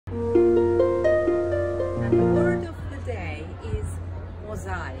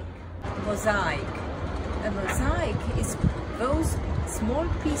mosaic. A mosaic is those small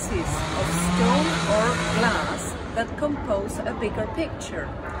pieces of stone or glass that compose a bigger picture.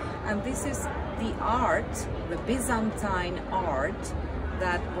 And this is the art, the Byzantine art,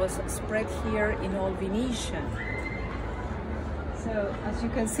 that was spread here in all Venetian. So as you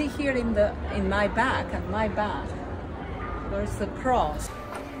can see here in my back, at my back, there's the cross.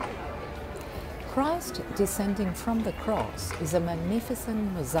 Christ descending from the cross is a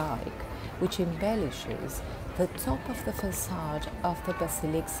magnificent mosaic which embellishes the top of the facade of the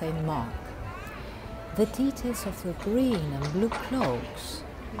Basílica St. Mark. The details of the green and blue cloaks,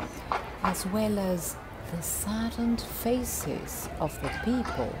 as well as the saddened faces of the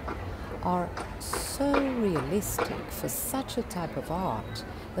people, are so realistic for such a type of art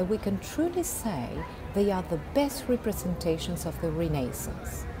that we can truly say they are the best representations of the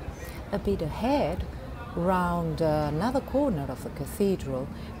Renaissance. A bit ahead, round another corner of the cathedral,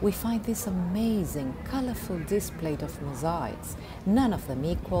 we find this amazing, colourful display of mosaics, none of them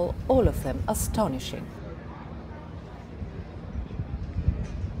equal, all of them astonishing.